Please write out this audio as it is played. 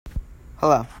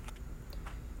Hello.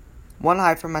 One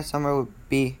high from my summer would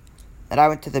be that I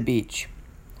went to the beach.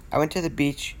 I went to the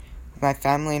beach with my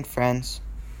family and friends,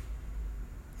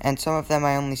 and some of them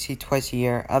I only see twice a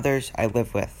year, others I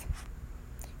live with.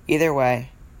 Either way,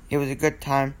 it was a good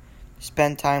time to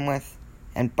spend time with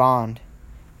and bond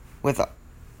with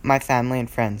my family and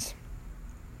friends.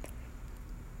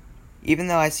 Even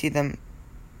though I see them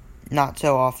not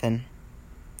so often,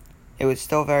 it was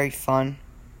still very fun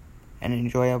and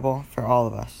enjoyable for all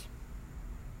of us.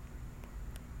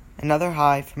 Another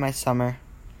high for my summer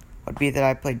would be that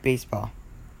I played baseball.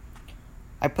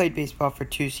 I played baseball for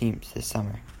 2 teams this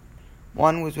summer.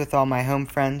 One was with all my home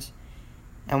friends,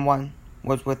 and one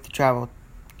was with the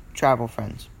travel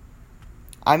friends.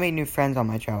 I made new friends on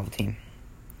my travel team.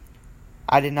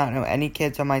 I did not know any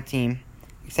kids on my team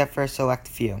except for a select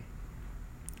few.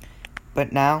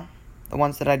 But now, the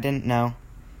ones that I didn't know,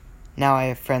 now I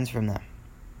have friends from them.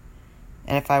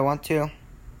 And if I want to,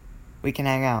 we can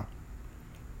hang out.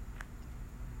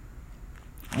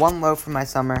 One low for my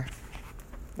summer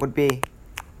would be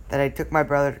that I took my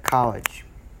brother to college.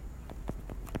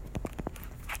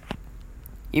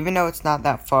 Even though it's not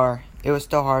that far, it was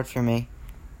still hard for me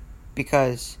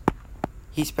because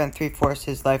he spent 3/4 of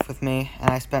his life with me and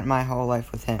I spent my whole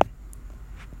life with him.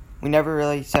 We never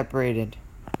really separated.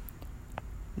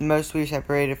 The most we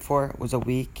separated for was a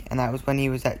week, and that was when he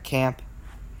was at camp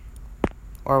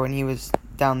or when he was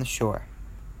down the shore.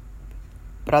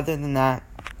 But other than that,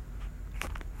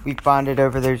 we bonded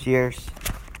over those years,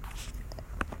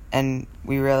 and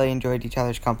we really enjoyed each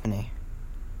other's company.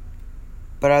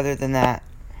 But other than that,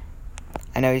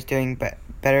 I know he's doing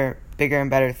bigger and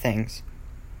better things,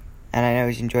 and I know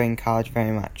he's enjoying college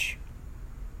very much.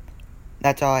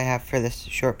 That's all I have for this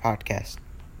short podcast.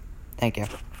 Thank you.